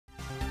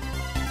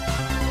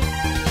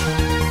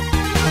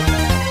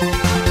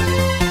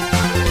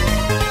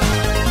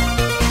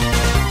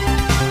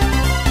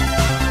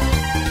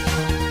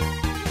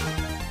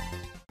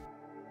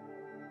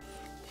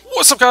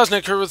What's up guys,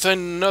 Nick here with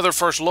another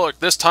first look.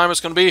 This time it's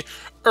going to be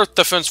Earth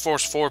Defense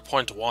Force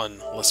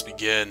 4.1. Let's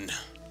begin.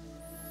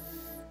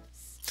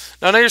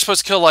 Now I know you're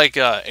supposed to kill like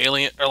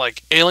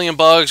alien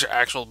bugs or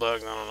actual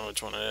bugs. I don't know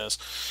which one it is.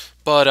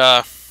 But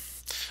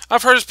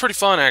I've heard it's pretty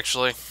fun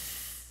actually.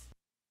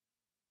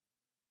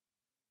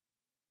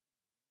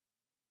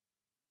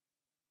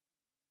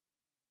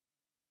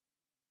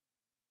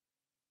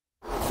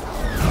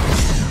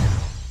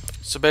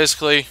 So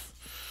basically,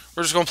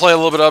 we're just going to play a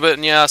little bit of it,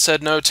 and yeah, I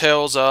said no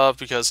tails up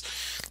because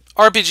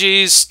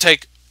RPGs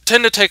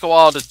tend to take a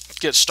while to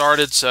get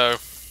started, so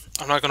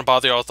I'm not going to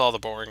bother y'all with all the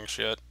boring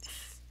shit.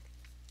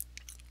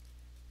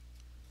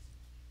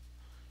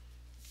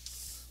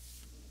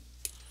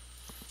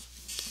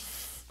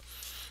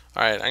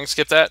 Alright, I can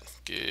skip that.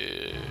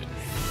 Good.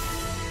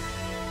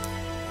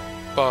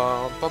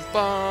 Bum, bum,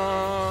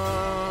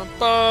 bum,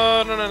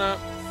 bum, no, no, no.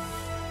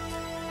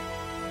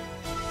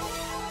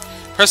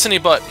 Press any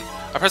button.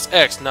 I press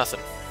X, nothing.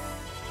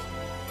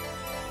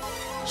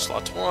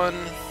 Slot 1.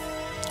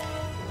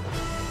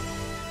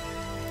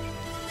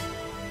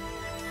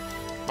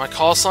 My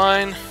call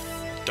sign?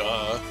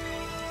 Duh.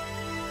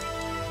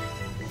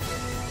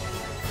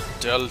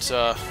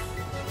 Delta.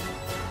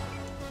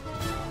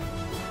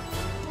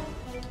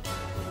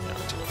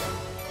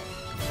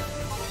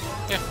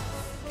 Yeah,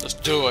 let's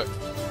do it.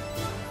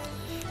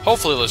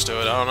 Hopefully let's do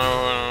it. I don't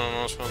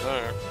know what's going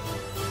on.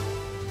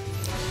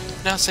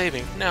 Now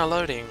saving. Now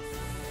loading.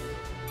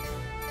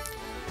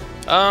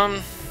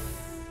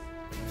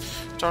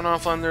 Turn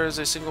off on there is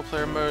a single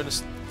player mode.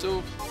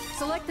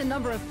 Select the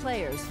number of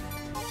players.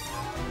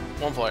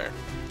 One player.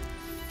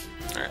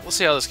 Alright, let's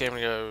see how this game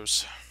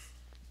goes.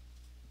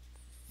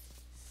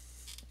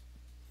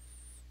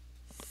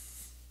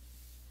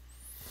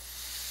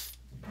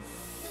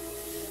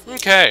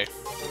 Okay.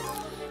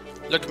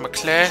 Look at my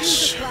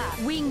class.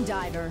 Wing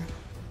diver.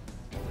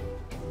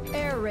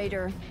 Air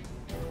raider.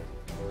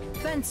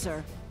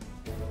 Fencer.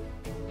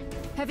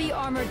 Heavy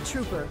armored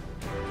trooper.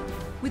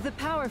 With the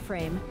power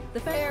frame,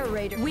 the air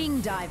raider.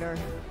 Wing diver.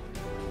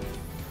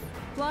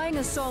 Flying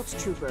assault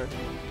trooper.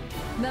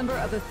 Member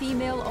of a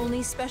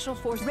female-only special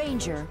force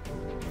ranger.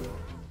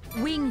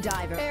 Wing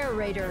diver. Air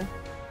raider.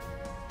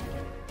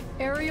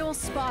 Aerial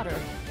spotter.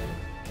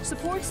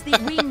 Supports the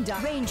wing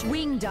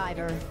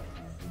diver.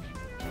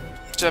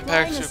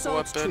 Jetpack super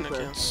weapon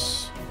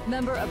against.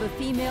 Member of a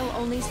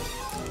female-only.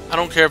 I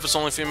don't care if it's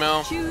only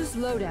female. Choose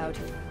loadout.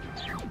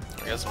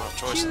 I guess I don't have a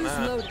choice in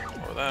that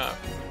or that.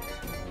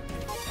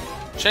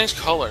 Change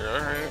color. All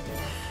right.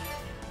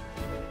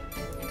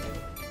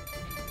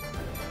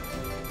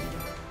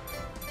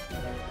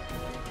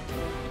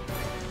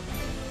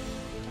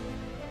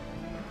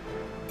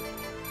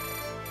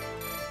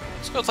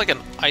 Let's go with like an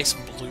ice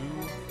blue.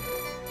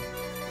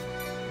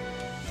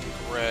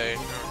 Gray.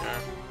 Okay.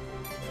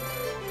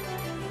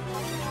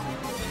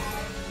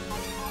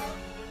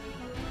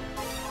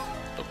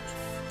 Oh.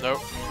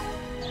 Nope.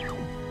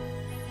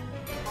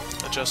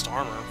 Adjust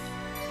armor.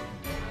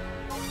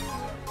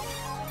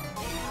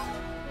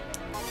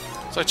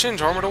 So I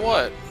change armor to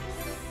what?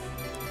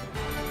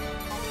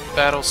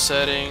 Battle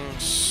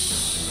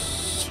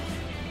settings.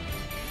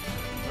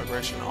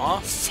 Aggression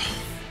off.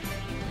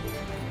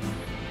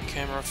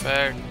 Camera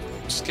effect.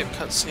 Skip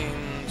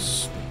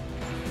cutscenes.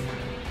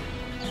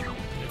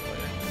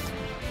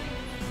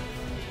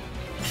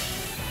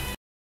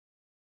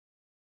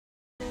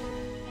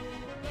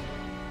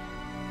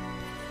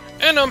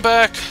 And I'm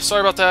back.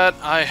 Sorry about that.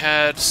 I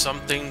had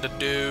something to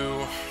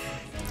do.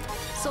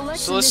 So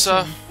let's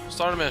start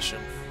a mission.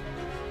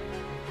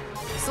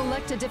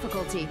 Select a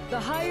difficulty. The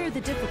higher the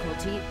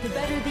difficulty, the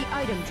better the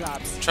item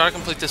drops. Try to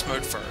complete this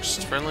mode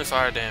first. Friendly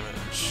fire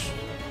damage.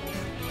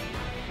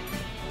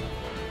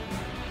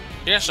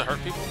 You have to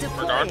hurt people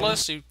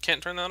regardless. You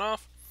can't turn that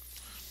off.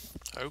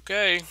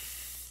 Okay.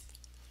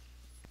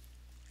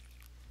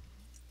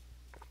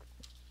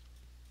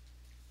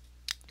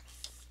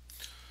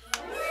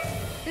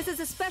 This is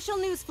a special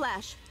news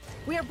flash.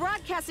 We are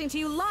broadcasting to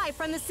you live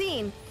from the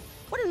scene.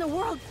 What in the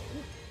world?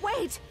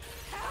 Wait!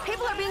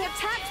 People are being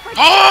attacked by...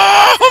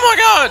 Oh my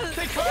god!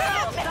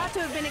 Thought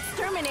to have been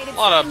exterminated. A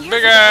lot of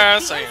big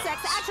ass ants.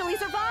 Insects actually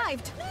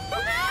survived.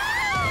 Let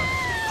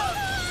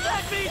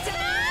me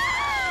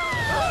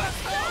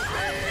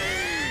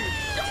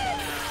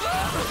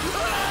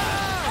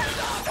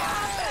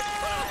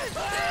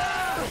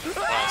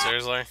Wow,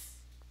 seriously?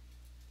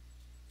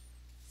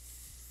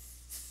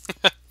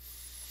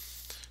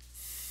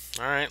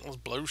 Alright, let's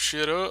blow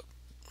shit up.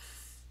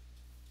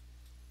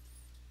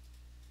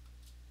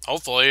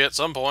 Hopefully, at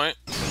some point.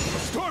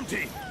 Storm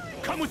team,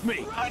 come with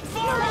me. I'm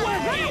far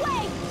away.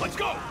 Let's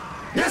go.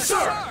 Yes,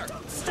 sir.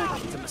 It's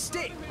a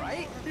mistake,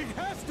 right? It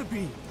has to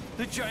be.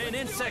 The giant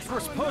insects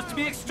were supposed to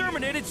be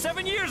exterminated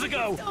 7 years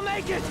ago. They'll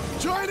make it.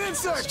 Giant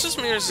insects. It's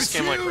just me or is this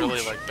game like really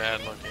like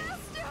bad looking?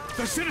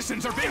 The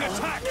citizens are being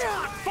attacked.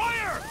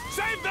 Fire!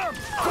 Save them!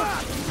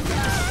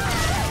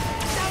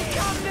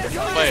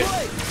 Wait.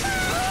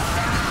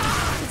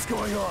 What's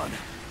going on?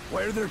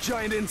 Why are there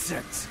giant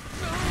insects?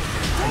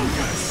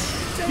 Focus!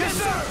 Yes,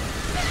 sir!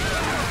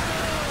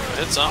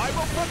 hit something. I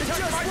will protect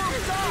my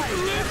side.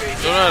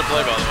 Don't know how to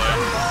play, by the way.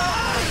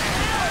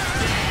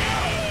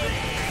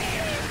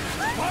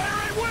 Fire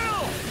at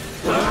will.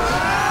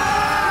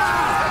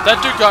 That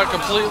dude got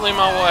completely in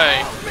my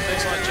way.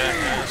 Thanks a lot,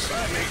 jackass.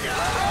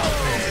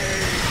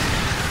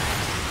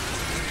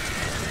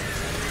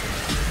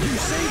 You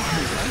saved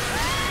me, right?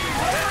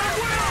 Fire at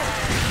will.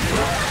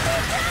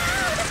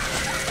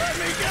 Let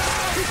me go.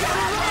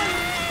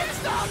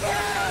 Stop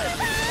it.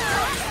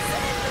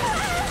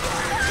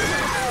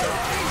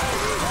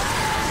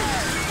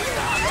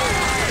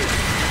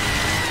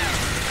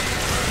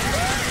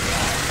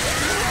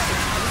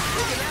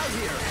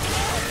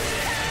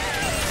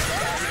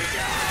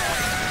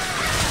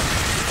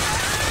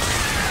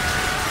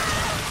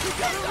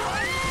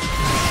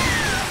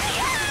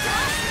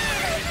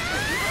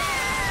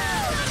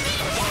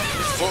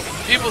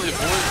 People who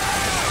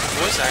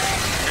voice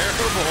acting is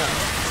terrible.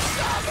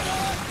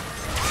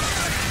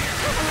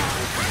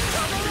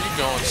 Where you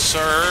going,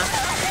 sir?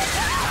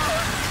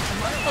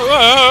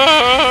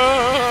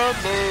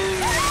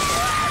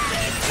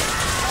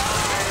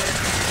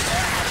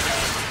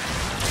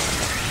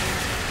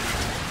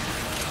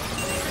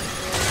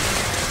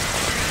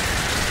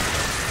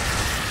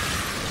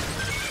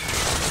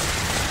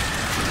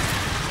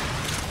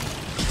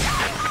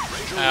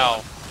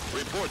 Ow.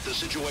 Report the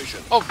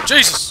situation. Oh,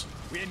 Jesus!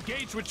 We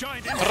engaged with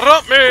giant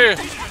Drop me! a number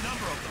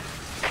of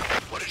them.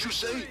 What did you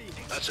say?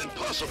 That's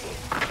impossible.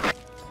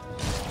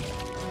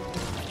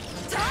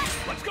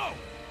 Let's go.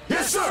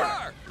 Yes,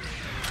 sir!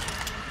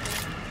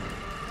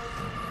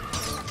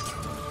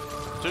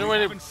 Is there any way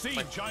to Haven't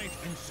seen giant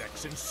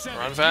insects in 7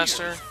 run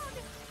faster? years.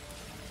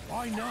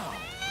 Why now?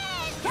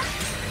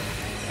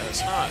 Yeah,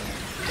 it's not.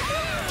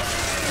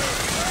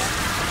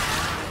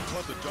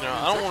 You know,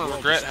 I don't want to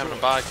regret having to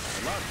buy a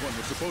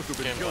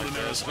game like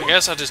this. I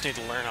guess I just need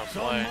to learn how to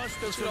play. Must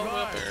have See all the way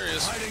up survived. there he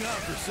is. Hiding out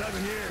for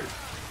 7 years.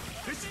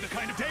 This is the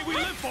kind of day we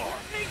live for.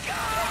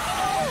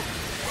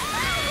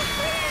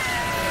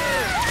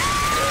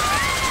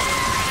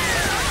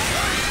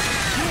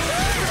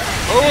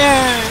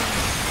 Oh!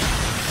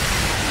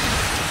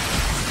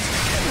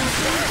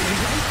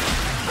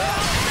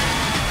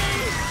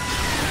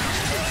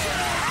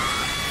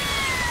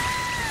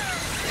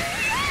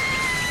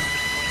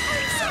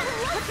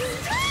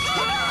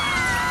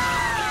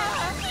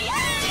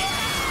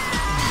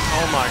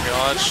 Oh my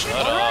god, shut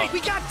up. We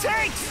got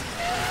tanks.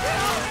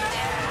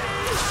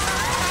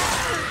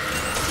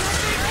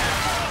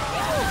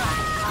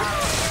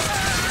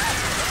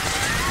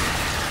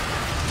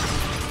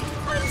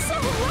 I'm so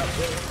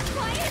lucky.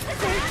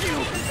 Thank you.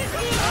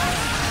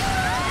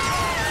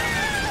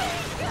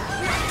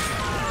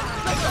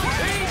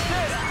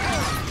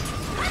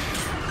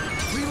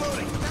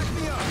 Reloading. Back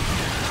me up.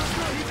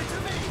 Leave it to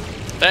me.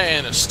 That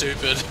ant is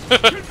stupid. He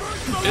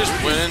just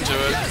went into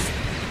it.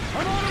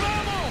 I'm out of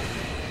ammo.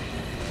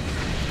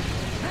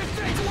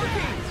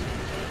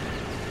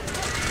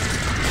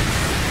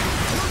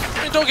 I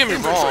mean, don't get me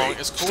wrong,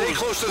 it's cool Stay to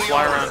close to the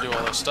fly armor. around and do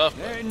all this stuff,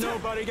 but Ain't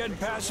nobody getting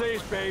past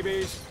these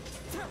babies.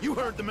 You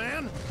heard the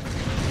man.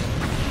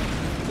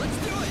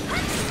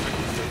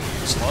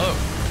 slow.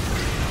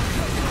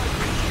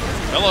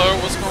 Hello,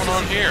 what's going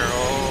on here?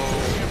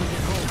 Oh,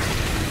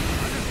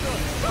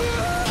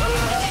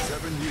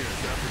 7 years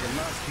after the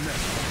last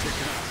nest was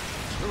taken out.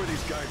 Where were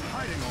these guys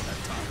hiding all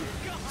that time?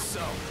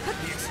 So,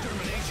 the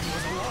extermination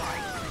was a lie.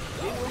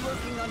 They were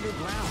lurking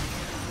underground.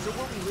 So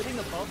were we living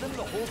above them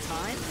the whole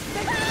time?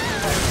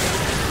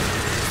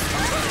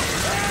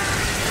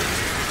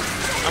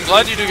 I'm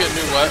glad you do get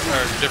new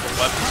different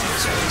weapons in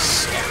this one.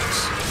 This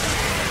sucks.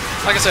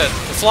 Like I said,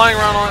 the flying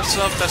around all that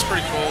stuff, that's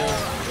pretty cool.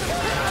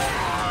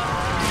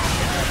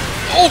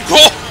 Oh,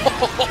 God!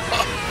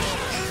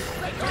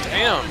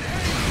 Damn.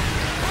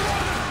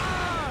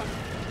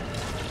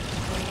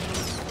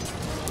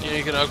 Yeah,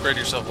 you can upgrade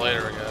yourself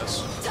later, I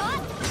guess.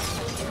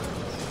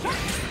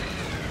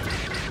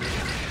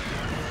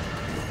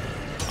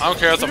 I don't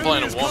care if I'm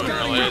playing a woman,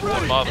 really. It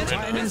doesn't bother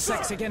Giant me.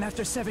 insects again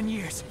after 7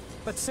 years.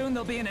 But soon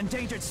they'll be an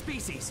endangered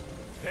species.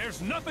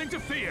 There's nothing to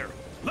fear.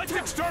 Let's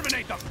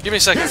exterminate them. Give me a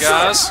second,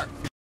 guys.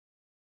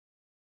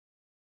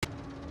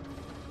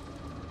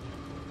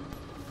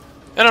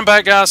 And I'm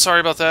back, guys. Sorry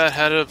about that.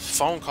 Had a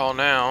phone call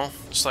now.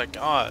 It's like,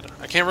 God,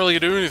 I can't really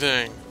do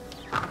anything.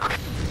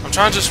 I'm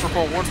trying to just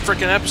record one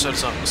freaking episode or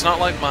something. It's not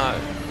like my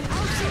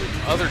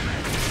other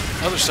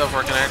stuff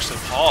where I can actually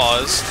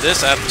pause.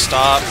 This I have to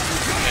stop,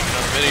 make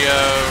another video.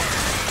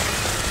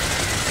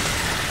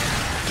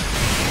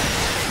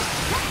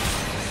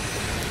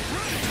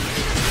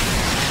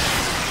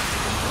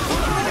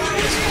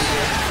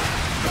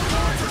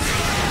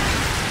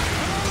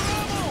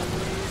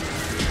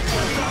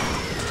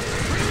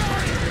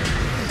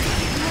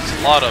 It's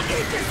a lot of them.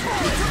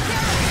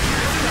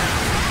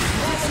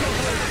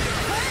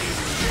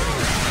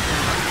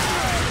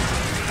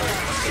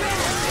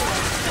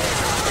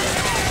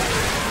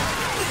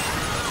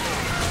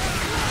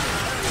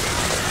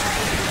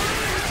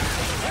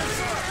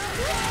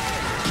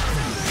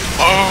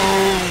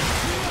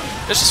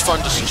 Oh! It's just fun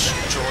to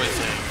destroy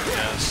things, I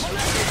guess.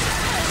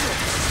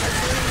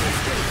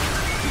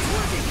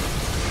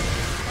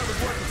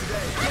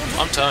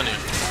 I'm telling you.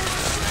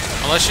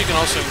 Unless you can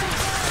also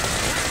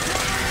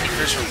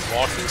increase your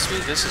walking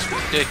speed, this is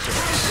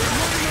ridiculous.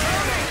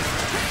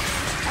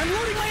 I'm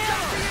loading my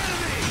ammo!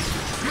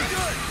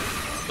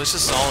 This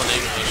is all in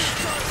English.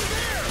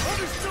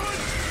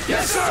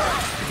 Yes, sir!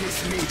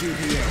 This may be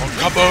the end.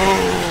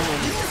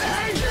 Kaboom!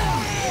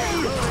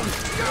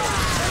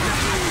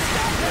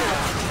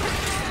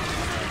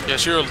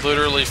 Yes, you're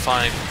literally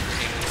finding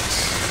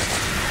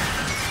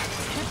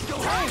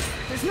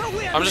There's no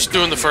way I'm just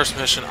doing the first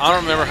mission. I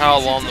don't remember how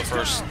long the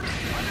first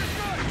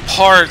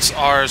parts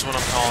are is what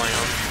I'm calling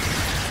them.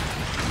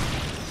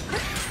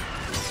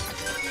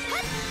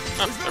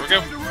 Oh, there we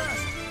go.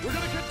 We're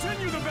gonna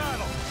continue the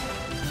battle.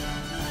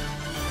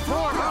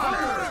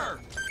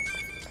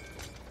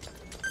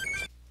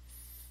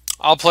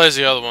 I'll play as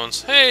the other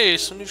ones. Hey,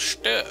 some new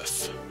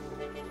stuff.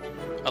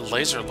 A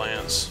laser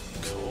lance.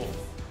 Cool.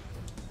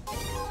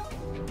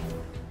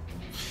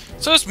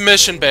 So it's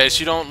mission based.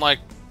 You don't like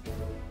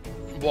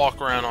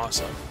walk around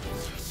awesome.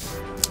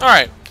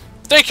 Alright.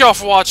 Thank y'all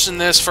for watching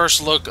this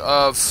first look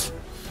of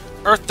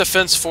Earth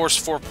Defense Force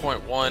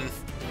 4.1.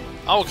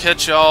 I will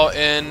catch y'all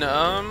in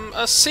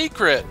a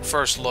secret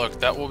first look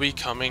that will be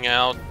coming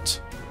out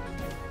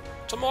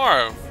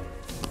tomorrow.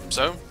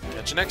 So,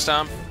 catch you next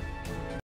time.